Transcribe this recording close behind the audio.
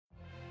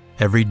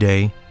Every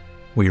day,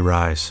 we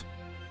rise,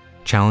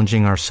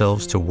 challenging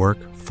ourselves to work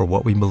for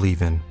what we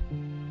believe in.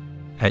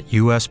 At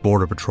U.S.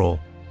 Border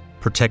Patrol,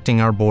 protecting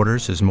our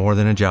borders is more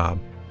than a job.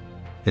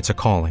 It's a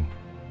calling.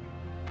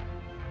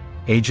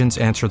 Agents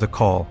answer the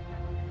call,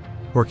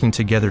 working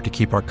together to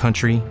keep our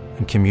country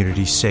and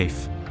communities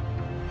safe.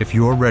 If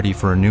you are ready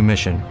for a new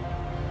mission,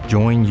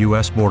 join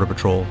U.S. Border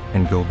Patrol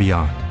and go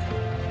beyond.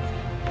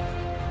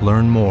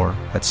 Learn more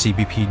at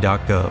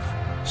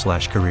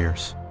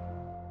cbp.gov/careers.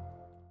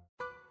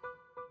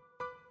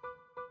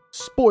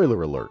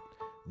 Spoiler alert.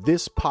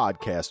 This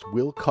podcast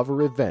will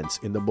cover events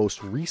in the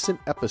most recent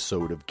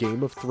episode of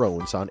Game of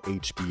Thrones on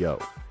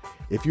HBO.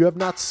 If you have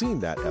not seen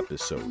that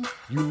episode,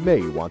 you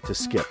may want to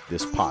skip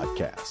this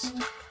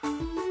podcast.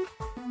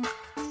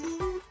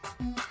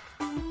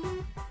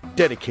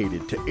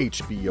 Dedicated to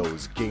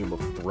HBO's Game of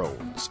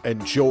Thrones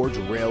and George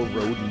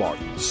Railroad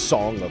Martin's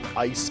Song of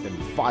Ice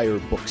and Fire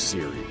book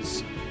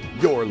series,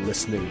 you're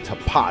listening to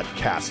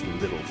Podcast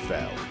Little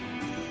Fell.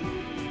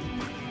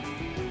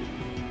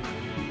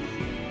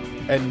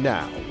 And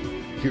now,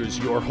 here's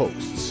your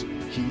hosts,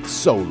 Heath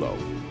Solo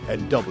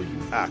and W.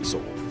 Axel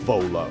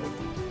Volo.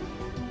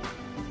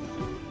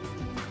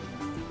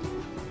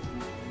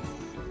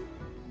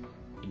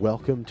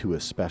 Welcome to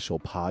a special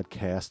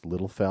podcast,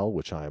 Little Fell,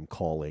 which I am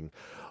calling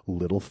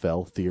Little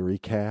Fell Theory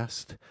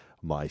Cast.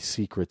 My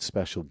secret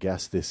special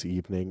guest this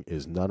evening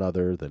is none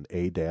other than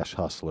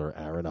A-Hustler,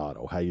 Aaron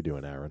Otto. How you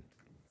doing, Aaron?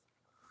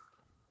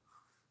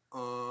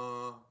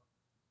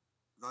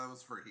 That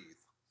was for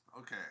Heath.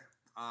 Okay.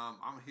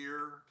 I'm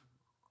here.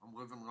 I'm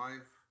living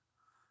life.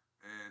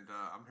 And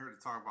I'm here to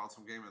talk about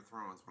some Game of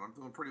Thrones. But I'm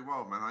doing pretty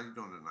well, man. How you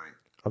doing tonight?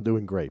 I'm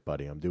doing great,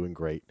 buddy. I'm doing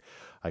great.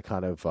 I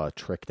kind of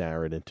tricked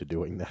Aaron into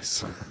doing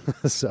this.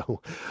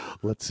 So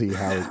let's see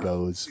how it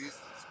goes.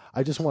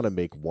 I just want to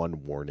make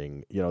one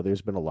warning. You know,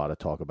 there's been a lot of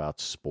talk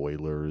about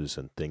spoilers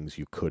and things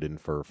you could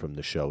infer from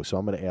the show. So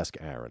I'm going to ask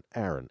Aaron.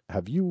 Aaron,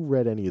 have you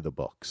read any of the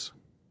books?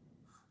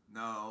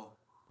 No.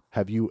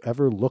 Have you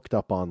ever looked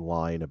up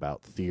online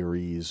about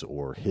theories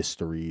or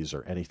histories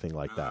or anything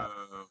like that?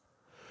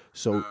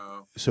 So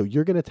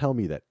you're going to tell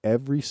me that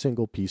every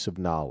single piece of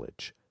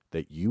knowledge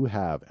that you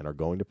have and are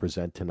going to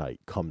present tonight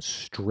comes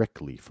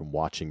strictly from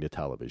watching the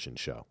television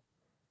show?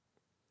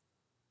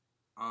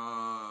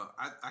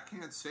 I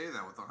can't say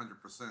that with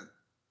 100%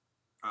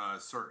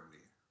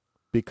 certainty.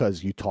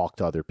 Because you talk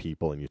to other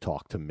people and you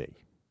talk to me.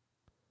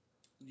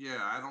 Yeah,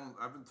 I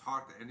haven't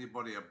talked to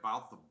anybody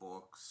about the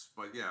books,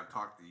 but yeah, I've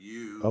talked to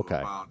you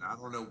about, I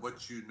don't know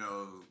what you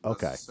know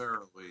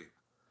necessarily.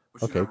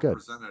 But you never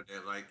presented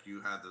it like you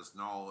had this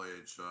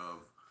knowledge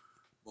of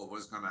what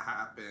was going to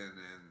happen,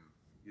 and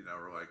you know,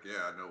 we're like,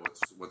 yeah, I know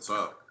what's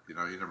up. You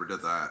know, you never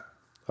did that.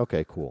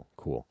 Okay, cool.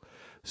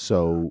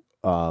 So,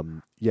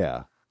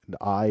 yeah,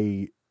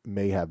 I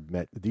may have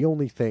met the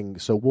only thing.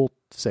 So we'll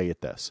say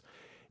it this: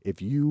 if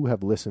you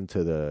have listened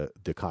to the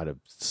kind of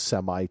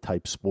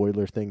semi-type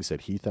spoiler things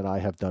that Heath and I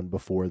have done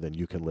before, then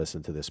you can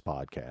listen to this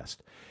podcast.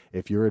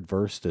 If you're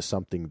adverse to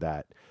something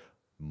that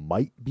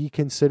might be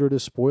considered a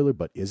spoiler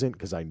but isn't,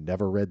 because I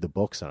never read the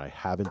books and I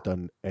haven't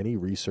done any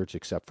research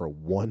except for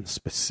one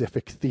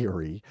specific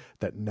theory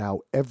that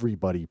now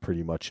everybody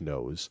pretty much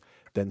knows,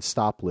 then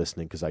stop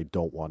listening because I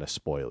don't want to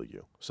spoil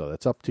you. So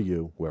that's up to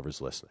you,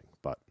 whoever's listening.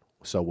 But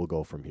so we'll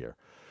go from here.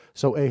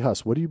 So,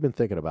 A-Hus, what have you been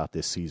thinking about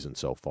this season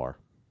so far?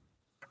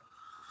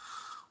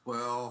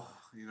 Well,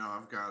 you know,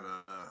 I've got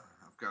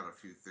a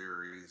few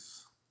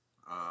theories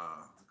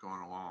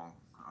going along.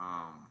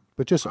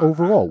 But just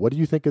overall, what do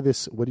you think of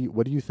this? What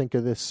do you think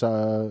of this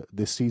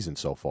this season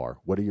so far?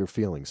 What are your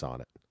feelings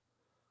on it?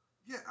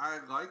 Yeah, I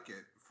like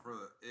it.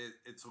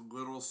 It's a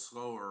little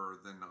slower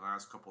than the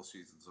last couple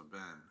seasons have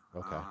been.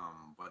 Okay.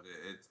 But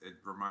it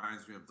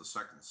reminds me of the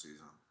second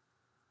season.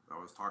 I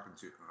was talking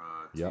to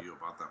you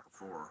about that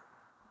before.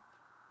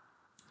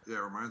 Yeah,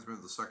 it reminds me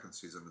of the second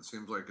season. It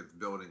seems like it's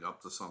building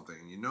up to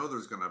something. You know, I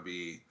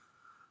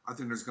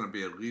think there's going to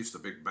be at least a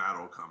big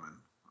battle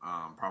coming,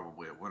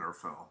 probably at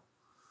Winterfell.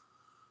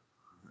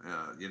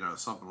 You know,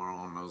 something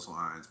along those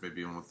lines.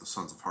 Maybe even with the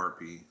Sons of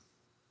Harpy,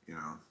 you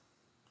know,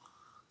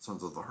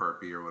 Sons of the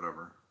Harpy or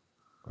whatever.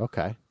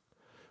 Okay,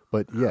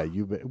 but yeah,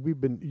 you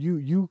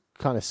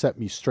kind of set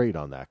me straight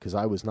on that because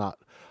I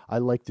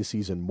liked the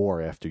season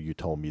more after you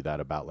told me that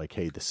about like,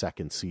 hey, the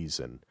second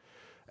season,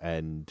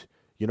 and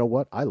you know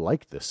what? I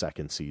liked the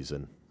second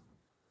season.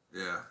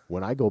 Yeah.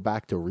 When I go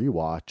back to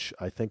rewatch,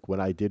 I think when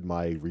I did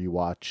my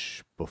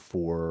rewatch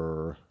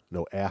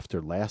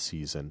after last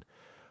season,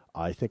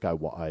 I think I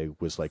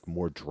was like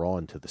more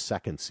drawn to the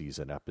second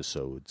season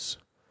episodes.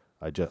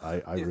 I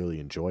really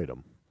enjoyed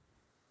them.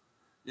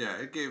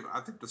 Yeah,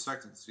 I think the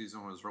second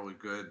season was really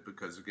good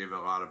because it gave a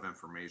lot of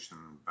information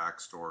and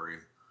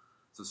backstory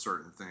to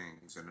certain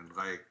things. And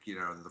like, you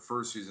know, in the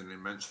first season, it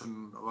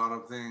mentioned a lot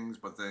of things,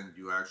 but then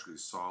you actually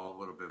saw a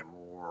little bit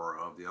more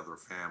of the other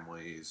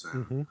families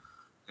and, you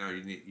know,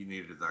 you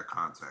needed that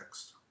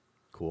context.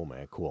 Cool,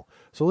 man. Cool.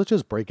 So let's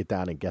just break it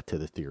down and get to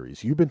the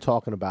theories. You've been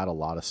talking about a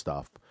lot of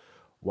stuff.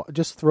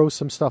 Just throw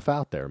some stuff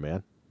out there,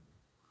 man.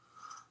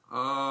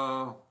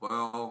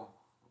 Well,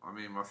 I I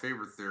mean, my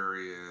favorite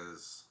theory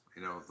is,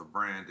 the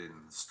Brandon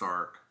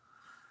Stark.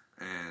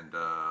 And,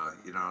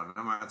 and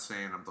I'm not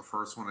saying I'm the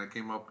first one that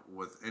came up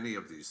with any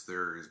of these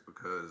theories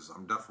because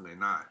I'm definitely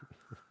not.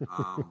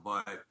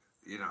 But,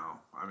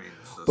 I mean,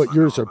 but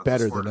yours are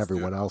better than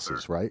everyone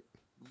else's, right?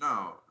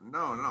 No.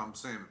 I'm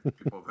saying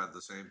people have had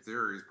the same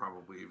theories,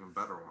 probably even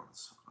better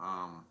ones.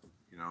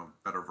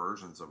 Better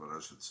versions of it, I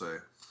should say.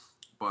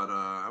 But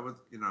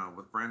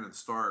with Brandon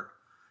Stark,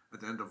 at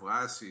the end of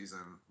last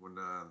season, when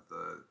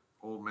the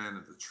old man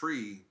in the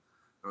tree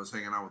that was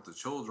hanging out with the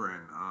children,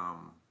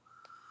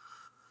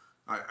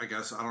 I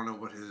guess I don't know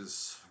what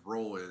his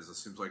role is. It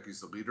seems like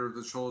he's the leader of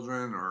the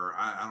children, or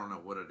I don't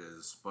know what it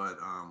is. But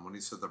when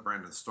he said that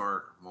Brandon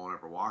Stark won't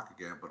ever walk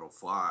again, but he'll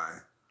fly,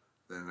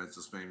 then it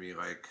just made me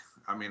like.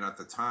 I mean, at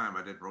the time,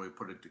 I didn't really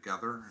put it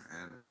together,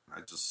 and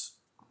I just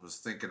was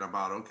thinking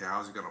about, okay,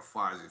 how's he gonna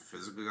fly? Is he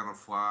physically gonna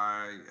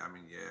fly? I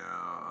mean,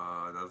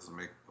 that doesn't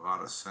make a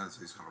lot of sense.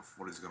 He's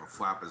gonna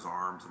flap his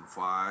arms and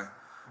fly,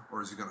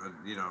 or is he gonna,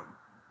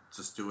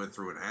 just do it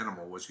through an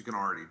animal, which he can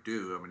already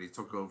do? I mean, he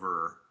took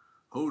over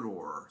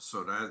Hodor,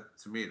 so that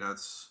to me,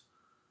 that's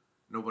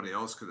nobody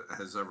else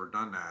has ever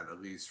done that,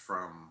 at least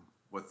from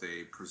what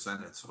they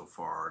presented so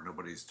far.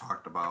 Nobody's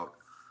talked about.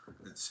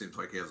 It seems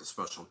like he has a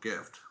special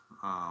gift.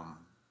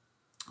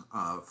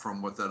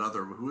 From what that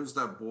other, who is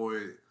that boy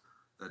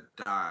that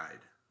died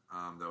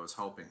that was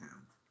helping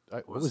him?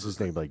 What was his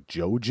name? Like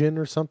Jojen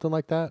or something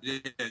like that? Yeah,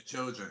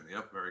 Jojen.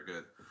 Yep, very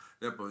good.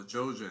 Yep, but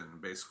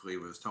Jojen basically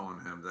was telling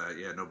him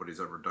that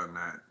nobody's ever done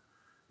that,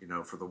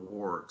 for the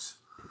wargs.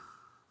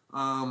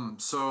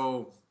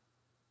 So,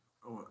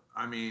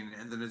 I mean,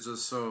 and then it's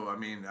just so, I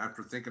mean,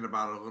 after thinking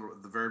about it a little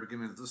at the very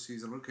beginning of this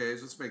season, okay,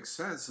 it just makes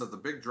sense that the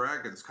big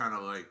dragon's kind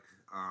of like,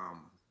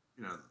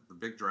 the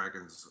big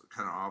dragon's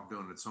kind of off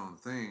doing its own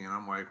thing. And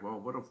I'm like, well,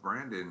 what if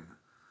Brandon,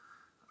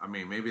 I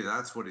mean, maybe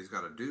that's what he's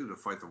got to do to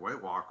fight the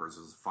White Walkers,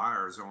 is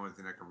fire is the only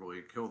thing that can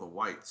really kill the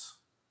whites.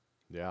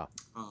 Yeah.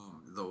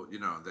 Though,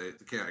 they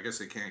can't, I guess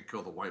they can't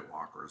kill the White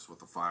Walkers with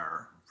the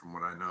fire from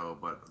what I know,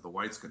 but the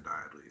whites can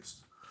die at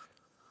least.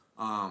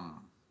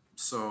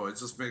 So it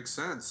just makes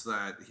sense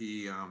that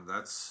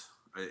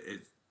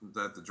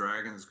that the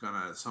dragon's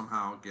gonna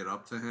somehow get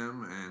up to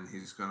him, and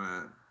he's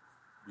gonna,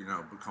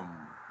 become,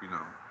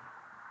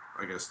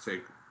 I guess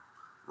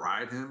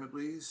ride him at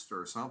least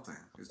or something.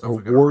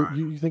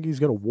 You think he's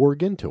gonna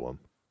warg into him?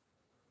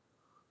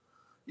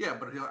 Yeah,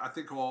 but I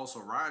think he'll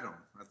also ride him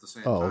at the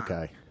same time. Oh,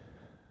 okay.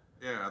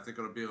 Yeah, I think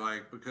it'll be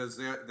like, because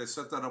they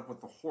set that up with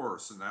the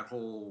horse and that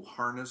whole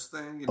harness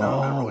thing.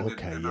 That really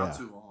didn't out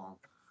too long.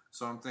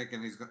 So I'm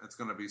thinking it's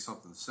going to be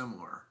something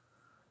similar,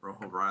 where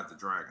he'll ride the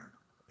dragon.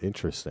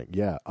 Interesting.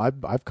 Yeah,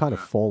 I've kind of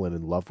fallen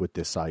in love with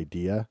this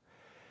idea,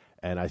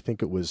 and I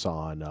think it was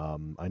on.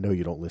 I know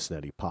you don't listen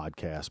to any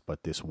podcasts,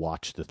 but this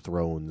Watch the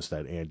Thrones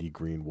that Andy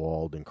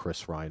Greenwald and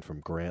Chris Ryan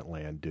from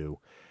Grantland do,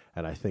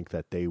 and I think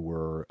that they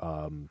were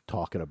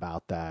talking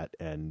about that,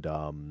 and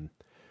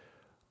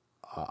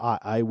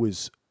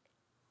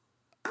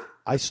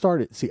I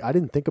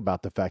didn't think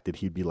about the fact that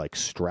he'd be like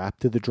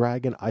strapped to the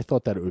dragon. I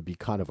thought that it would be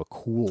kind of a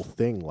cool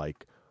thing.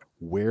 Like,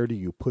 where do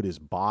you put his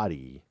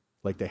body?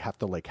 Like, they have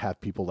to like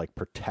have people like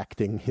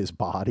protecting his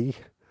body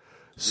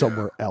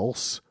somewhere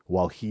else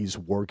while he's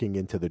working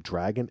into the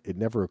dragon. It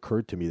never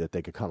occurred to me that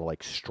they could kind of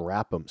like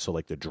strap him so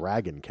like the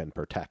dragon can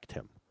protect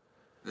him.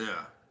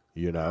 Yeah.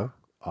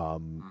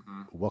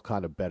 What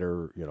kind of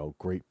better,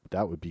 great,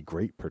 that would be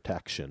great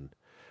protection.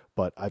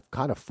 But I've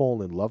kind of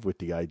fallen in love with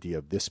the idea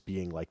of this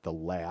being like the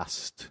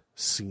last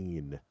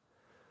scene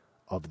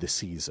of the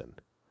season.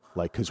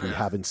 Like, because we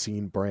haven't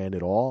seen Bran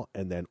at all.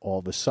 And then all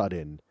of a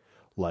sudden,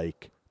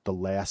 like, the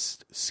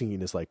last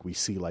scene is like we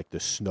see like the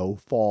snow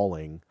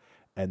falling.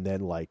 And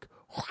then like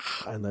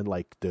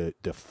the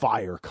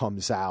fire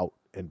comes out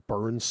and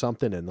burns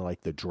something. And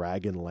like the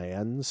dragon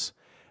lands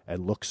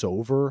and looks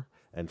over.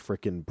 And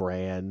frickin'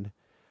 Bran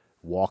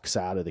walks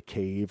out of the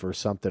cave or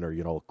something,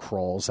 or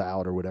crawls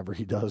out or whatever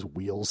he does,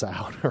 wheels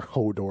out, or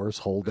Hodor's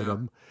holding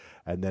him,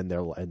 and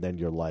then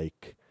you're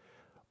like,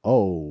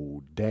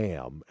 oh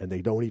damn, and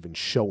they don't even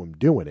show him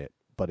doing it,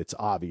 but it's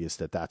obvious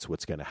that that's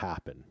what's going to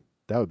happen.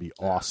 That would be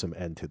awesome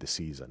end to the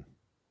season.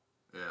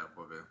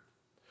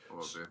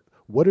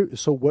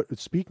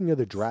 Speaking of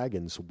the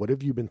dragons, what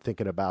have you been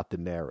thinking about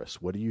Daenerys?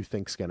 What do you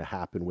think's going to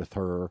happen with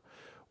her?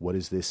 What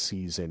is this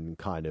season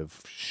kind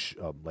of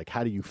like?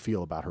 How do you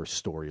feel about her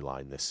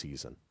storyline this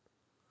season?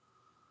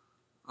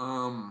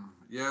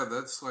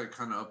 That's like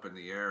kind of up in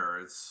the air.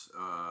 It's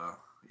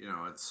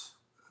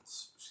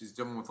she's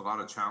dealing with a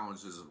lot of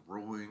challenges of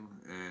ruling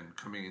and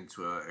coming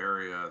into an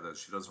area that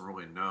she doesn't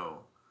really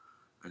know,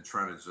 and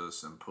trying to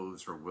just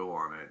impose her will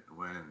on it.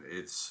 When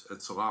it's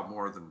a lot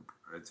more than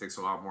it takes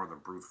a lot more than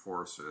brute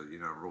force to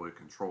really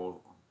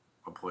control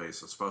a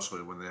place,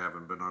 especially when they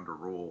haven't been under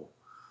rule.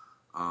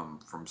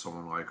 From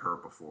someone like her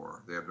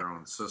before. They have their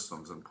own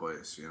systems in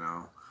place,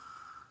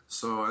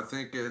 So I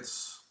think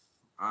it's,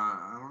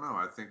 I don't know,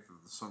 I think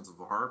that the Sons of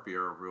the Harpy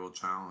are a real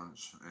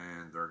challenge,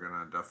 and they're going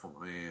to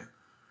definitely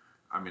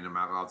I mean, am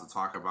I allowed to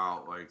talk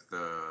about like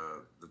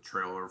the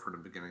trailer for the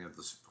beginning of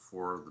this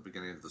before the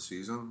beginning of the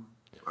season?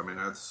 I mean,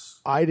 that's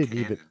I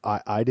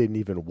didn't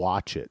even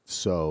watch it,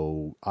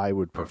 so I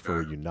would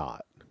prefer you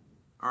not.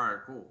 All right,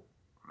 cool.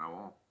 I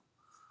won't.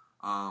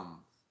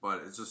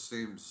 But it just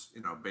seems,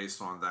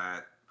 based on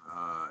that,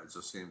 it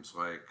just seems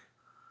like,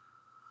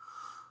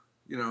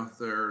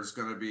 there's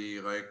going to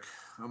be like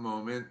a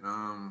moment,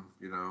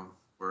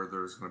 where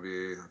it's going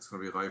to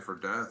be life or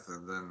death.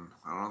 And then,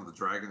 I don't know, the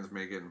dragons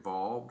may get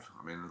involved.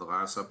 I mean, in the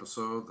last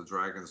episode, the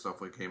dragons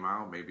definitely came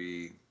out.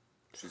 Maybe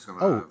she's going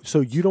to... Oh, so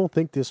you don't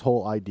think this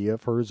whole idea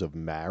of hers of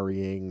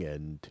marrying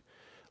and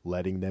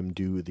letting them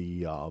do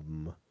the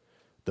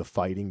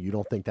fighting, you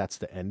don't think that's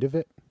the end of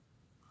it?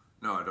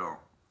 No, I don't.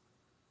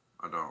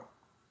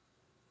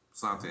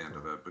 It's not the end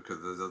of it, because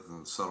it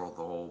doesn't settle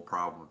the whole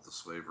problem with the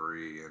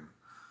slavery, and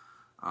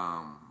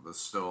we're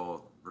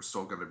still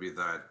going to be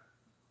that,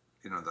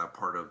 that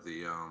part of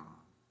the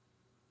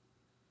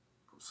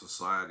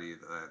society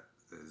that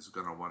is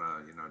going to want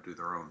to, do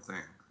their own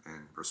thing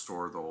and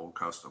restore the old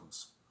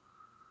customs.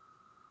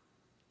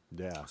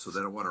 Yeah. So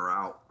they don't want her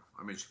out.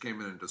 I mean, she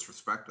came in and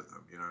disrespected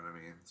them. You know what I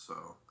mean?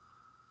 So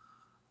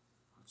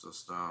it's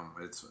just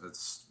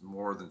it's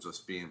more than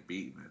just being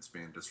beaten. It's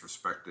being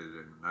disrespected,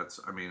 and that's,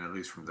 I mean, at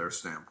least from their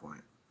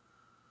standpoint.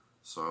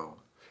 So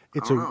I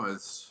don't know.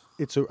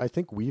 I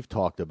think we've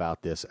talked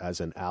about this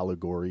as an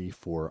allegory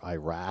for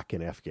Iraq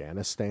and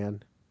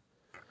Afghanistan.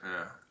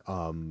 Yeah.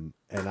 And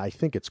I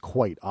think it's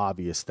quite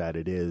obvious that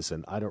it is.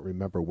 And I don't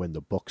remember when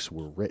the books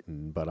were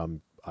written, but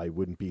I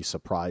wouldn't be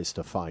surprised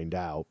to find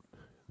out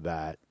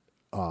that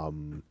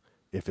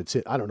if it's,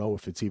 I don't know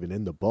if it's even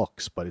in the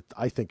books, but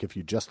I think if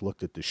you just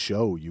looked at the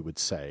show, you would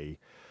say,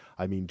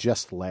 I mean,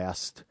 just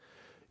last,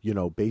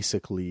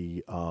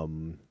 basically,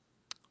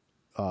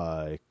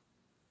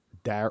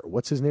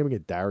 what's his name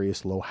again?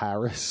 Darius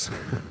Low-Harris.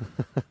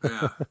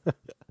 Yeah.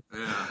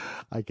 Yeah.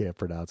 I can't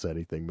pronounce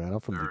anything, man. I'm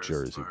from New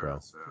Jersey, bro.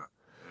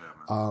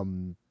 Yeah,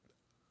 man.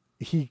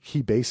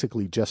 He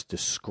basically just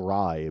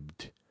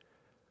described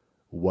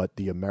what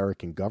the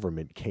American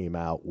government came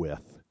out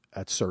with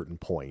at certain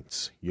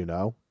points,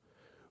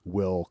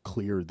 We'll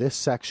clear this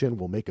section,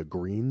 we'll make a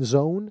green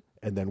zone,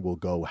 and then we'll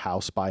go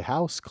house by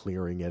house,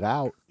 clearing it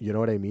out. You know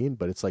what I mean?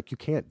 But it's like, you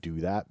can't do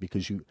that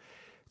because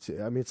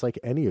it's like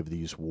any of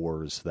these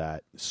wars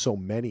that so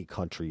many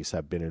countries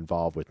have been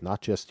involved with, not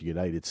just the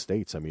United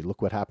States. I mean,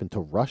 look what happened to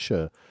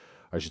Russia,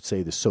 I should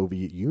say the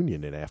Soviet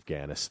Union in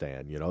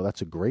Afghanistan.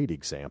 That's a great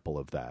example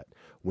of that.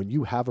 When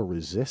you have a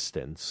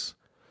resistance,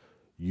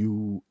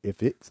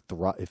 if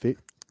it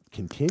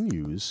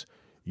continues,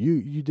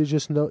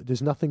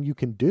 there's nothing you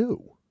can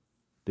do.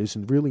 There's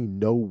really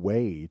no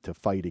way to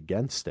fight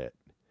against it.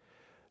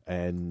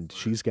 And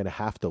she's going to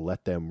have to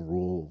let them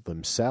rule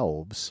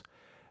themselves.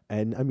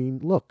 And, I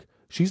mean, look,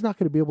 she's not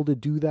going to be able to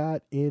do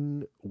that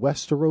in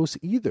Westeros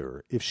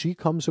either. If she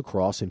comes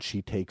across and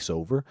she takes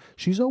over,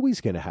 she's always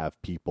going to have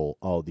people,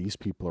 these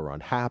people are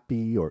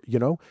unhappy, or,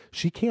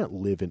 she can't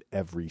live in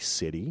every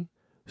city.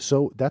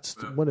 So that's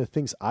one of the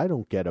things I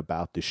don't get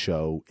about the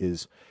show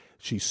is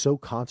she's so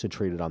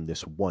concentrated on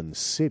this one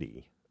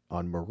city,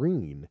 on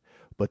Marine,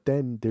 but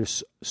then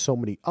there's so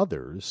many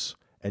others,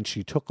 and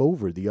she took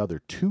over the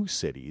other two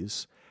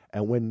cities,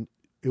 and when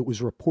it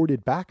was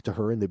reported back to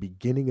her in the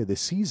beginning of the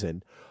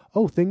season,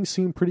 things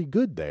seem pretty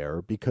good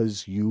there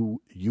because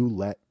you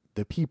let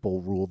the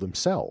people rule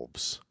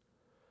themselves.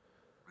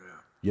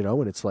 Yeah.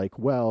 And it's like,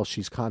 well,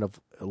 she's kind of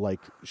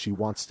like she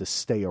wants to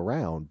stay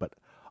around, but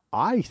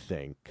I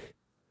think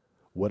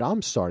what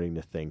I'm starting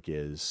to think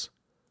is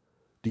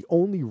the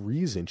only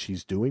reason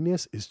she's doing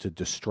this is to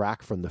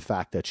distract from the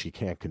fact that she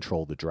can't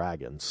control the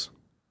dragons.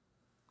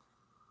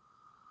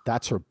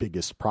 That's her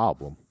biggest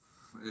problem.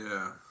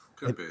 Yeah,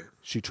 could be.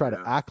 She tried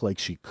to act like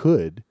she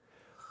could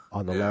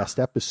on the last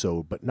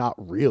episode, but not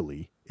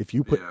really. If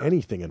you put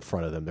anything in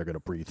front of them, they're going to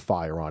breathe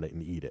fire on it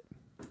and eat it.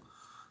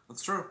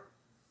 That's true.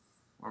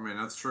 I mean,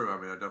 that's true. I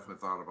mean, I definitely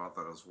thought about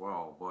that as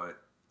well, but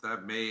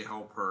that may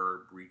help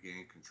her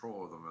regain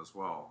control of them as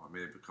well. I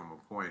mean, it become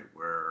a point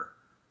where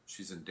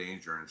she's in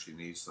danger and she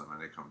needs them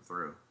and they come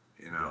through,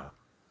 Yeah.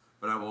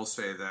 But I will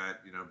say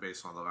that,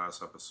 based on the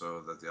last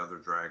episode, that the other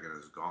dragon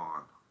is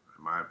gone,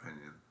 in my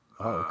opinion.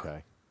 Oh,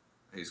 okay.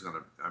 He's going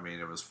to, I mean,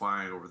 it was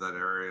flying over that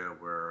area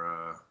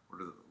where,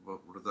 what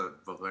is that,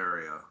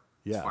 Valeria?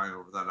 Yeah. It's flying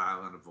over that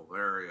island of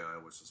Valeria,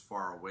 which is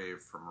far away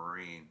from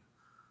Marine.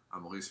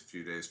 At least a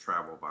few days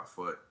travel by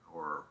foot,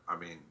 or, I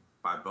mean,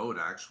 by boat,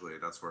 actually.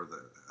 That's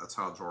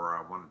how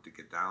Jorah wanted to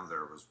get down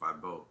there, was by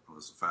boat. It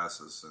was the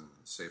fastest and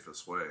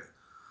safest way.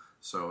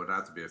 So it'd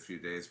have to be a few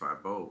days by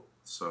boat.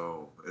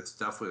 So it's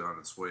definitely on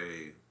its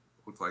way.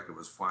 Looked like it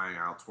was flying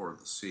out toward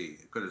the sea.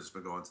 It could have just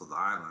been going to the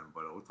island,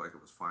 but it looked like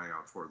it was flying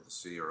out toward the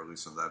sea, or at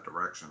least in that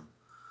direction,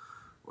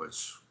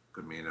 which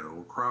could mean it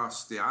will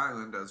cross the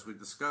island, as we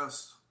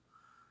discussed.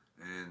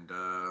 And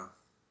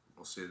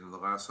we'll see it in the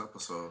last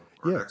episode,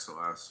 or next to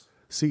last.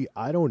 See,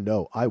 I don't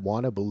know. I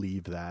want to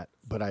believe that,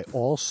 but I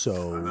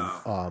also,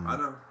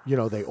 I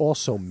know. They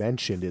also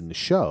mentioned in the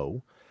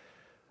show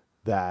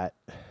that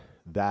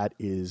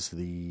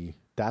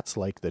that's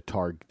like the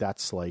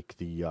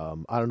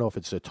I don't know if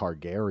it's a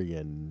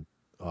Targaryen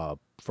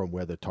from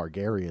where the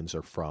Targaryens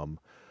are from,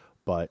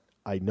 but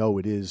I know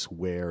it is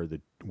where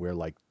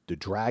like the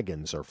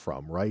dragons are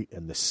from, right?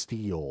 And the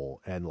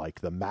steel and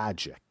like the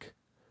magic.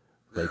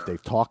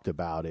 They've talked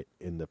about it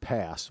in the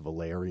past,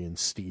 Valyrian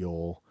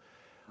steel,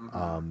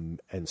 and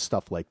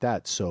stuff like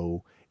that.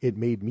 So it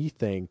made me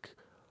think,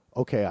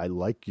 okay, I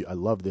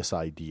love this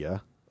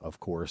idea, of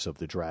course, of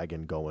the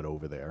dragon going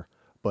over there,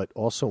 but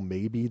also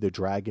maybe the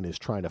dragon is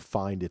trying to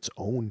find its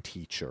own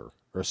teacher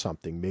or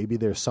something. Maybe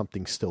there's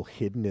something still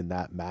hidden in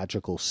that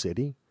magical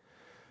city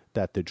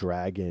that the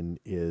dragon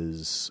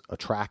is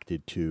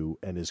attracted to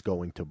and is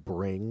going to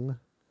bring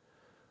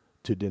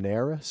to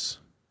Daenerys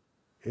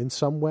in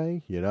some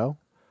way,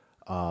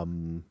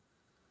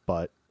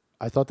 but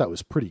I thought that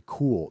was pretty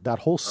cool. That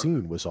whole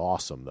scene was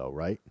awesome, though,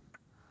 right?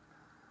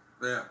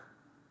 Yeah,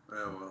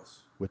 it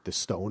was. With the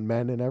stone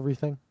men and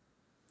everything.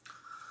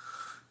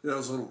 Yeah, it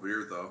was a little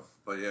weird though,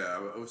 but yeah,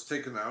 it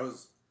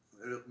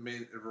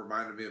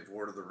reminded me of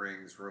Lord of the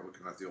Rings. We're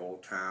looking at the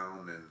old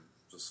town and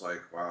just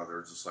like, wow,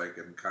 they're just like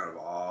in kind of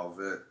awe of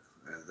it,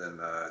 and then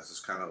it's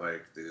just kind of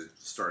like they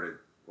started,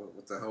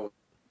 what the hell?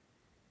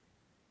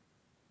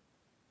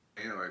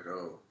 And like,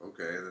 oh,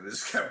 okay, and then it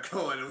just kept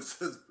going. It was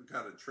just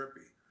kind of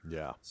trippy.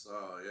 Yeah. So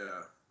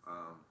yeah,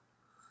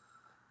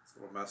 it's a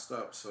little messed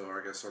up. So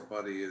I guess our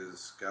buddy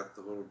has got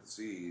the little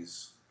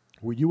disease.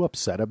 Were you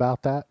upset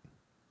about that?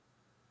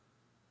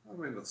 I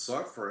mean, it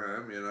sucked for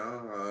him,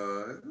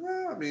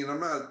 I mean,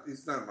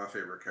 he's not my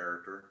favorite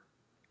character.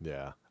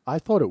 Yeah. I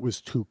thought it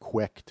was too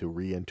quick to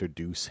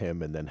reintroduce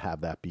him and then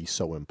have that be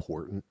so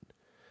important.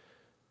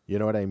 You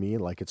know what I mean?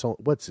 Like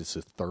what's this,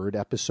 a third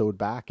episode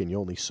back, and you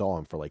only saw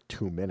him for like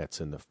 2 minutes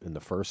in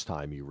the first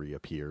time he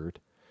reappeared.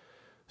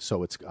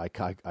 So I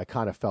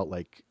kind of felt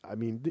like, I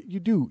mean, you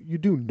do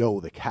know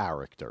the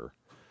character,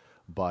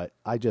 but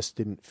I just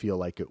didn't feel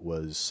like it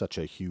was such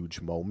a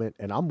huge moment.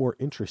 And I'm more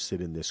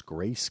interested in this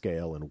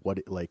grayscale and what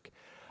it like.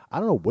 I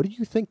don't know. What do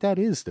you think that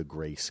is, the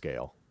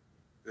grayscale?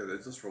 Yeah, they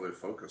just really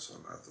focus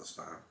on that this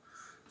time.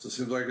 It just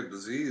seems like a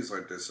disease,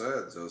 like they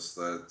said, just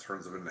that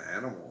turns them into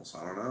animals.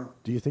 I don't know.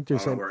 Do you think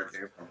there's where it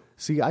came from?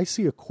 See, I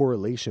see a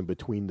correlation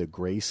between the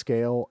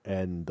grayscale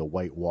and the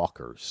White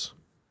Walkers.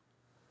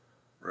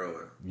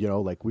 Really?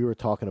 Like we were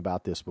talking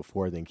about this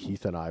before. Then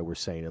Keith and I were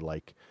saying it,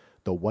 like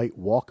the White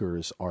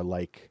Walkers are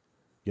like,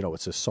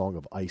 it's a song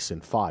of ice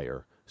and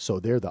fire. So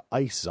they're the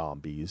ice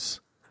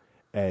zombies,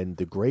 and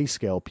the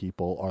grayscale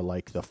people are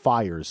like the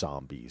fire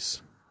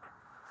zombies.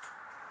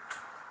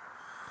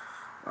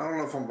 I don't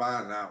know if I'm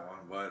buying that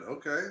one, but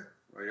okay.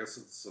 I guess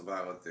it's a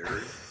valid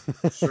theory.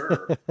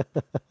 Sure.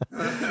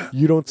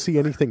 You don't see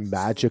anything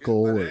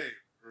magical.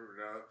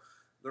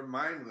 They're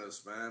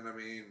mindless, man. I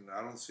mean,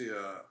 I don't see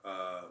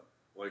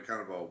like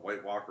kind of a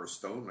White Walker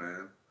stone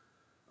man.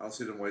 I don't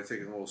see them like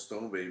taking little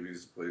stone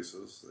babies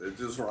places. They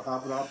just were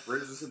hopping off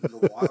bridges into the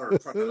water,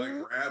 trying to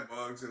like grab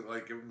bugs and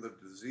like give them the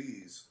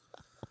disease.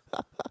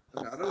 I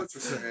know what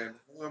you're saying.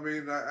 I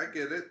mean, I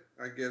get it.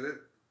 I get it.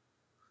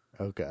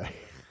 Okay.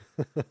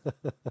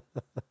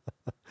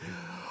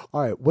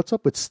 All right, what's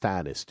up with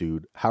Stannis,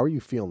 dude? How are you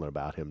feeling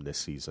about him this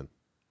season?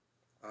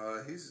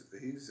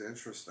 He's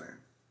interesting.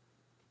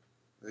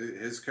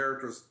 His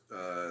character's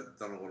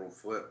done a little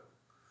flip.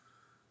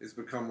 He's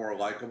become more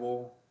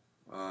likable,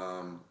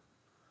 in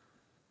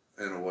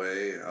a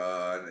way.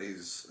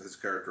 His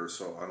character is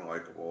so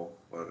unlikable,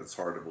 but it's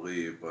hard to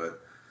believe.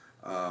 But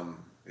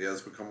he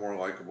has become more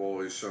likable.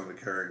 He's shown the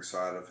caring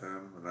side of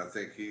him, and I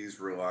think he's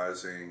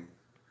realizing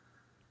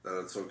that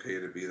it's okay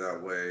to be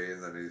that way,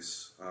 and that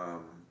he's,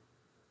 I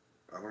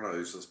don't know,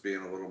 he's just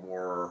being a little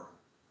more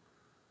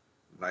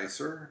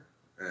nicer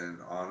and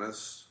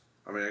honest.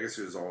 I mean, I guess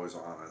he was always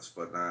honest,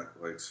 but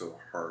not like so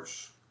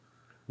harsh.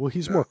 Well,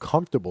 he's more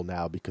comfortable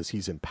now because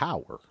he's in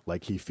power.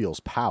 Like he feels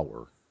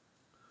power.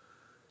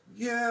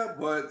 Yeah,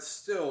 but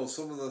still,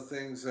 some of the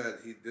things that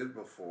he did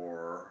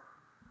before,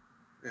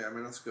 yeah, I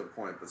mean, that's a good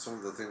point, but some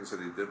of the things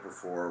that he did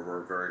before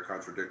were very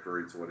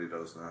contradictory to what he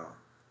does now.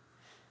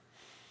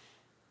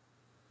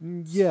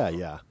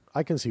 Yeah.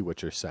 I can see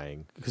what you're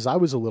saying. Because I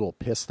was a little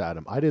pissed at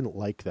him. I didn't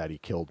like that he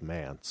killed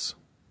Mance.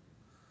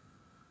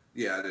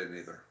 Yeah, I didn't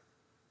either.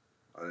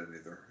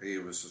 He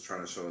was just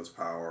trying to show his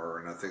power,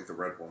 and I think the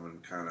Red Woman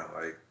kind of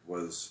like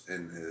was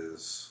in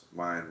his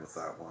mind with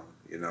that one,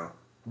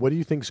 What do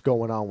you think's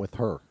going on with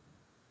her?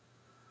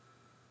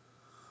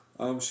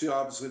 She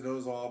obviously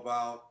knows all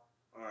about,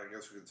 I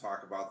guess we can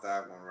talk about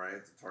that one,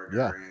 right? The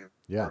Targaryen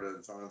part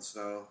of Jon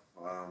Snow.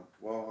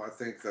 Well, I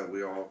think that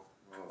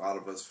a lot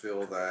of us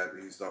feel that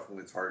he's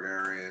definitely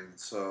Targaryen.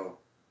 So,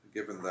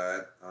 given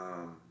that,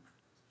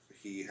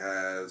 he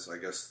has, I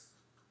guess,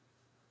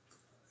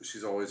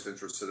 she's always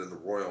interested in the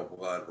royal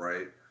blood,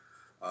 right?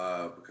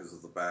 Because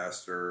of the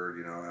bastard,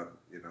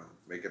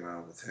 making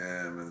out with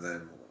him, and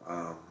then,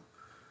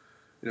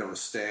 with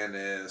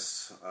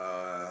Stannis,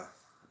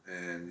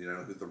 and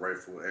who the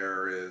rightful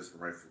heir is, the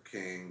rightful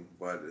king.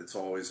 But it's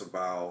always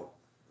about,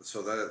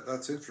 so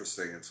that's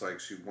interesting. It's like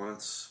she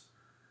wants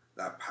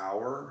that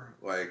power,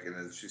 like,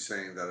 and she's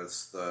saying that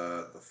it's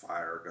the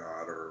fire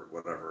god or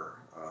whatever.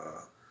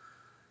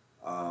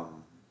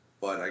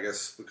 But I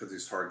guess because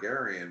he's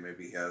Targaryen,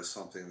 maybe he has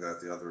something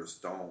that the others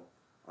don't.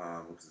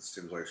 Because it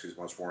seems like she's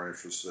much more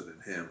interested in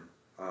him.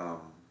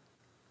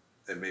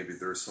 And maybe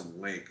there's some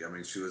link. I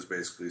mean, she was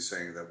basically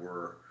saying that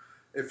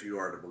if you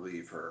are to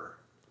believe her.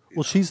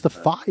 Well, she's the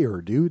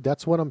fire, dude.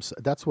 That's what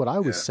I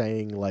was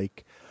saying.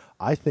 Like,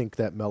 I think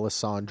that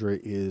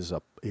Melisandre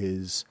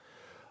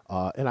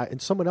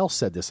and someone else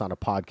said this on a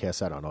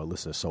podcast. I don't know. I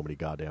listen to so many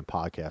goddamn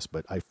podcasts,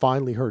 but I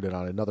finally heard it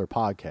on another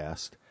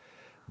podcast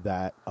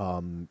that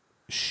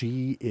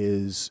she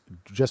is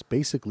just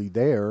basically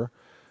there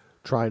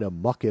trying to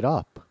muck it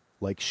up.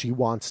 Like, she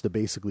wants to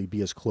basically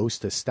be as close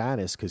to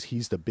Stannis because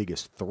he's the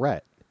biggest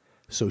threat,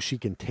 so she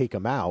can take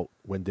him out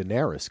when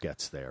Daenerys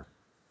gets there.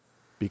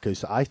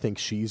 Because I think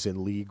she's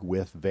in league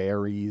with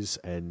Varys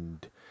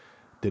and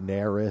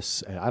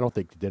Daenerys, and I don't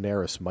think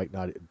Daenerys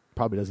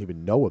probably doesn't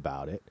even know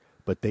about it,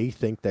 but they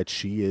think that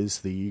she is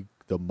the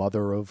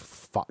mother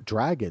of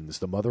dragons,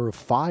 the mother of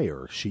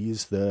fire.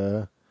 She's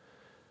the,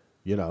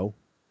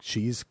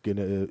 she's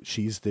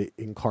the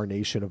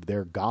incarnation of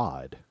their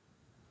god.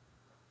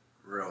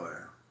 Really?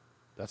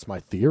 That's my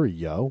theory,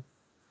 yo.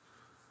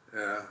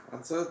 Yeah,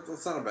 that's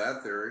not a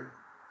bad theory.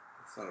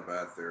 It's not a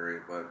bad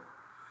theory, but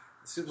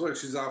it seems like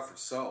she's out for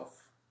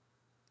self.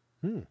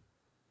 I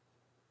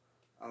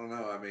don't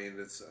know. I mean,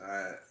 it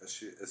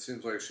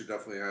seems like she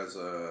definitely has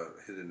a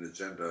hidden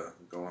agenda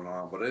going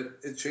on, but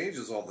it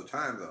changes all the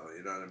time, though.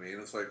 You know what I mean?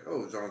 It's like,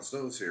 oh, Jon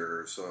Snow's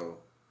here, so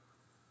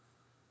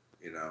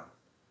he's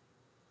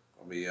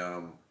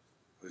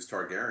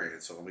Targaryen,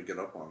 so let me get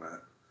up on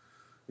that.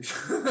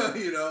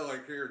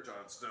 Like, here,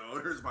 Jon Snow,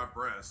 here's my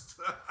breast.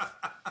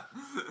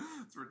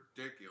 It's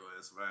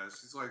ridiculous, man.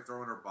 She's like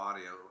throwing her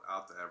body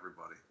out to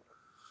everybody.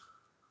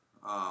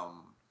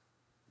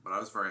 But I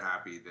was very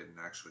happy he didn't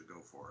actually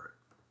go for it.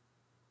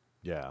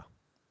 Yeah.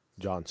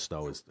 Jon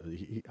Snow is,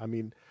 I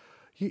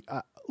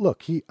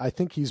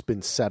think he's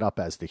been set up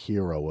as the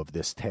hero of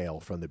this tale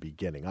from the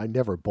beginning. I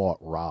never bought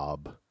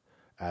Robb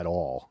at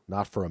all.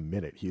 Not for a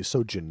minute. He is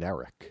so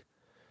generic.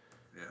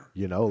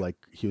 Yeah. Like,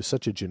 he was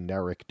such a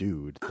generic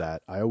dude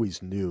that I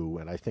always knew,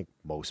 and I think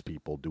most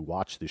people do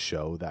watch the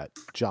show, that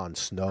Jon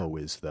Snow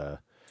is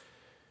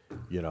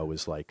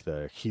is like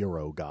the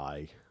hero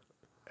guy.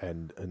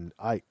 And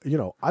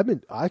I've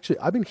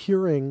been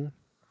hearing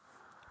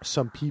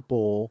some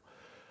people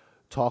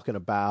talking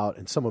about,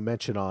 and someone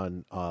mentioned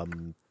on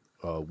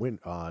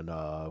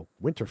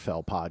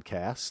Winterfell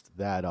podcast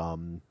that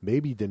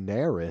maybe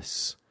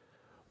Daenerys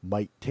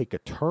might take a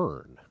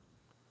turn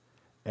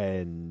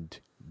and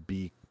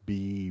be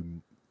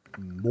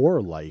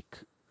more like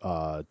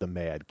the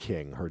Mad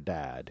King, her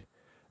dad,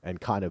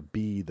 and kind of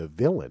be the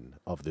villain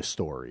of the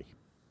story.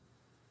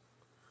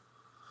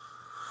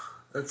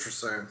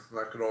 Interesting.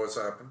 That could always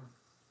happen.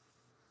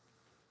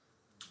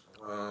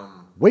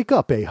 Wake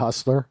up,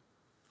 A-Hustler.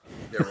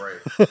 Yeah, right.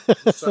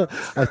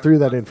 I threw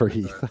that in for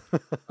Heath.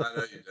 I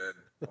know you did.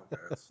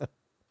 Okay.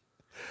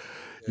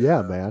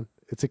 Yeah, man.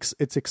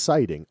 It's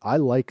exciting. I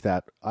like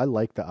that. I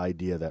like the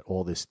idea that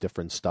all this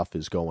different stuff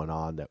is going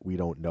on that we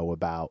don't know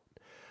about.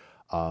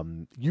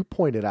 You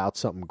pointed out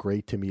something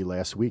great to me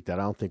last week that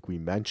I don't think we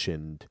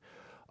mentioned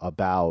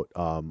about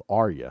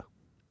Arya.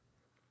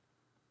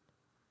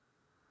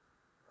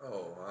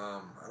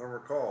 I don't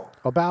recall.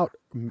 About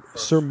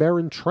Sir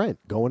Meryn Trent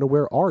going to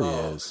where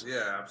Arya is.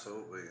 Yeah,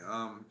 absolutely.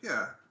 I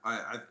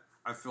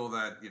feel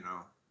that,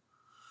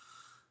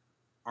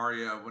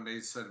 Arya, when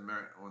they said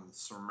when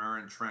Sir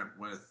Meryn Trent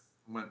went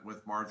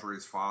with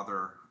Marjorie's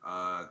father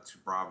to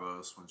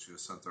Bravos when she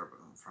was sent there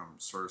from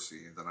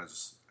Cersei, and then I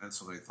just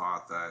instantly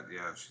thought that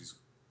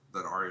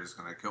Arya's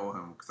going to kill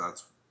him because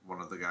that's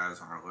one of the guys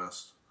on her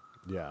list.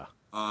 Yeah.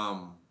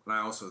 And I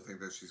also think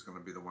that she's going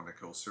to be the one to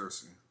kill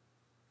Cersei.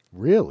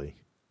 Really?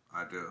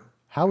 I do.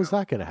 How is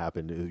that going to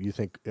happen? Do you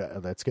think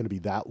that's going to be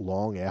that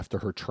long after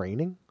her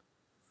training?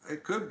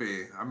 It could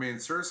be. I mean,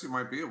 Cersei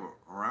might be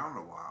around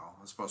a while,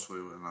 especially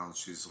when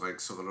she's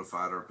like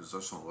solidified her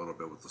position a little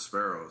bit with the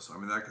Sparrows. I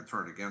mean, that could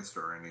turn against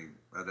her at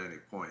any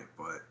point,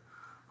 but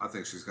I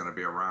think she's going to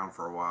be around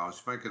for a while.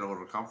 She might get a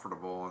little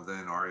comfortable, and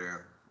then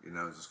Arya,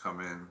 just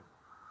come in.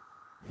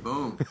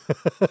 Boom.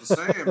 Just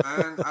saying,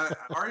 man.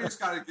 Arya's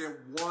got to get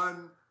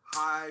one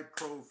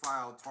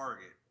high-profile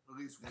target. At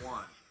least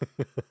one.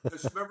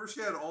 Remember, she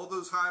had all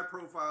those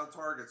high-profile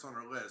targets on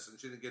her list, and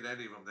she didn't get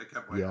any of them. They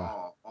kept like,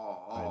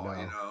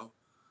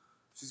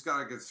 She's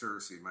got to get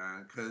Cersei,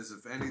 man, because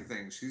if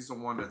anything, she's the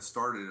one that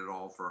started it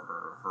all for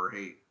her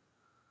hate.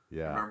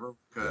 Yeah. Remember?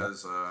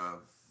 Because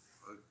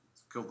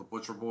killed the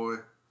butcher boy.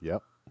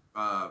 Yep.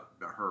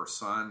 Her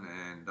son,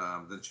 and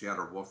then she had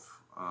her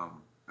wolf,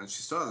 and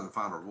she still hasn't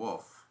found her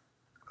wolf.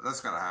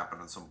 That's got to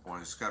happen at some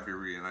point. She's got to be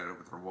reunited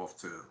with her wolf,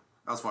 too.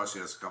 That's why she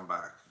has to come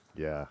back.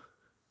 Yeah.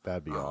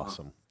 That'd be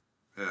awesome.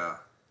 Yeah.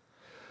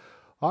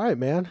 All right,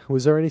 man.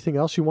 Was there anything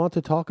else you want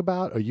to talk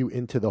about? Are you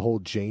into the whole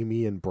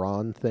Jaime and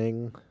Bronn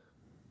thing?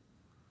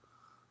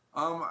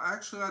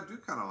 Actually, I do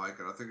kind of like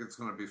it. I think it's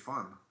going to be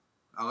fun.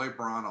 I like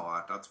Braun a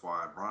lot. That's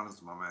why. Braun is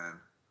my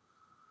man.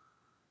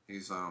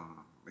 He's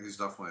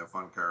definitely a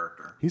fun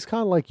character. He's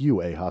kind of like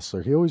you,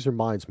 A-Hustler. He always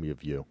reminds me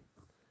of you.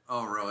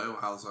 Oh, really?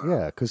 How's that?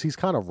 Yeah, because he's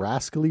kind of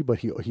rascally, but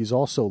he's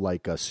also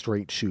like a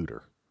straight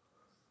shooter.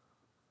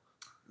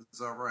 Is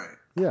that right?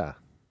 Yeah.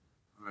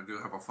 I do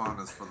have a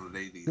fondness for the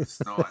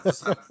ladies. No, I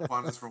just have a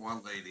fondness for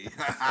one lady.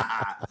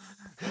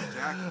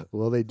 Jack.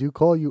 Well, they do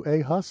call you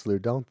A-Hustler,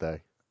 don't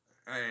they?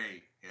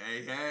 Hey.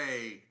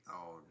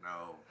 Oh,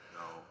 no.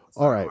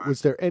 All right.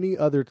 Was there any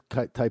other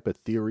type of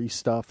theory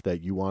stuff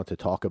that you want to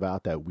talk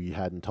about that we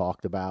hadn't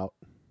talked about?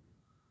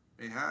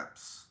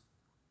 Perhaps.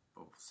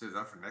 But we'll save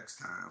that for next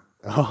time.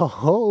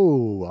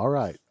 Oh, all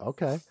right.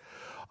 Okay.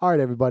 All right,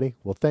 everybody.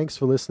 Well, thanks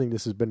for listening.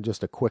 This has been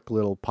just a quick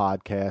little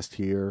podcast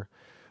here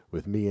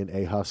with me and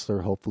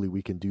A-Hustler. Hopefully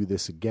we can do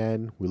this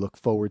again. We look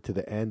forward to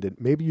the end, and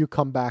maybe you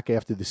come back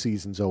after the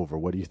season's over.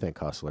 What do you think,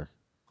 Hustler?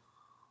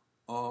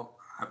 Oh,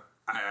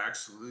 I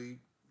actually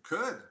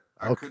could.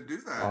 I could do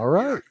that. All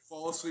right. Yeah, I could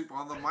fall asleep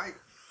on the mic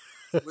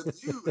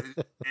with you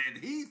and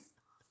Heath.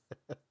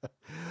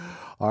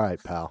 All right,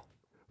 pal.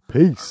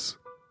 Peace.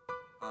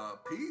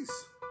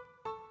 Peace.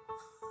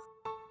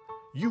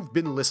 You've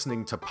been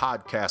listening to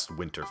Podcast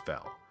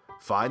Winterfell.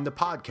 Find the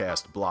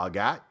podcast blog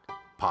at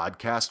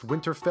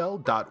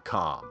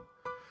podcastwinterfell.com.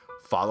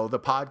 Follow the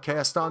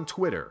podcast on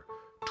Twitter,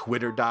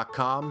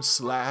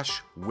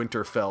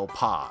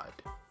 twitter.com/winterfellpod.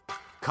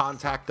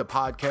 Contact the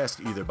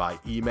podcast either by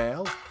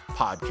email,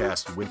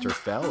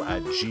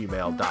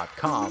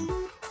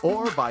 podcastwinterfell@gmail.com,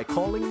 or by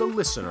calling the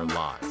listener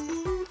line,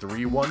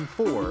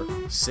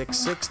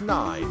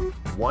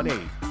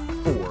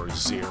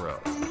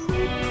 314-669-1840.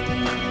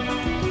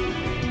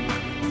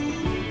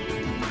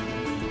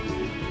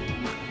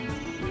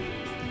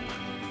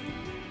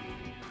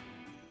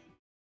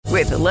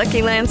 With the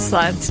Lucky Land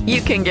Slots,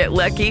 you can get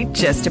lucky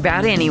just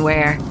about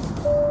anywhere.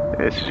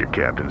 This is your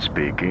captain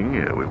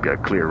speaking. We've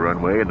got clear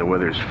runway and the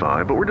weather's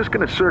fine, but we're just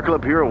going to circle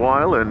up here a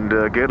while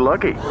and get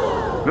lucky.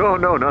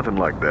 No, nothing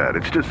like that.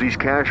 It's just these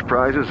cash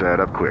prizes add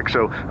up quick.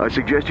 So I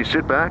suggest you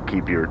sit back,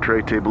 keep your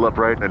tray table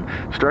upright, and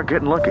start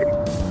getting lucky.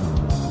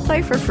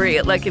 Play for free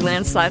at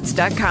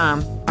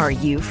LuckyLandSlots.com. Are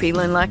you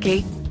feeling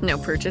lucky? No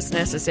purchase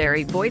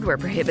necessary. Void where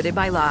prohibited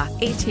by law.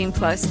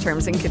 18+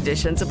 terms and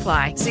conditions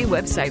apply. See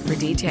website for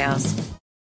details.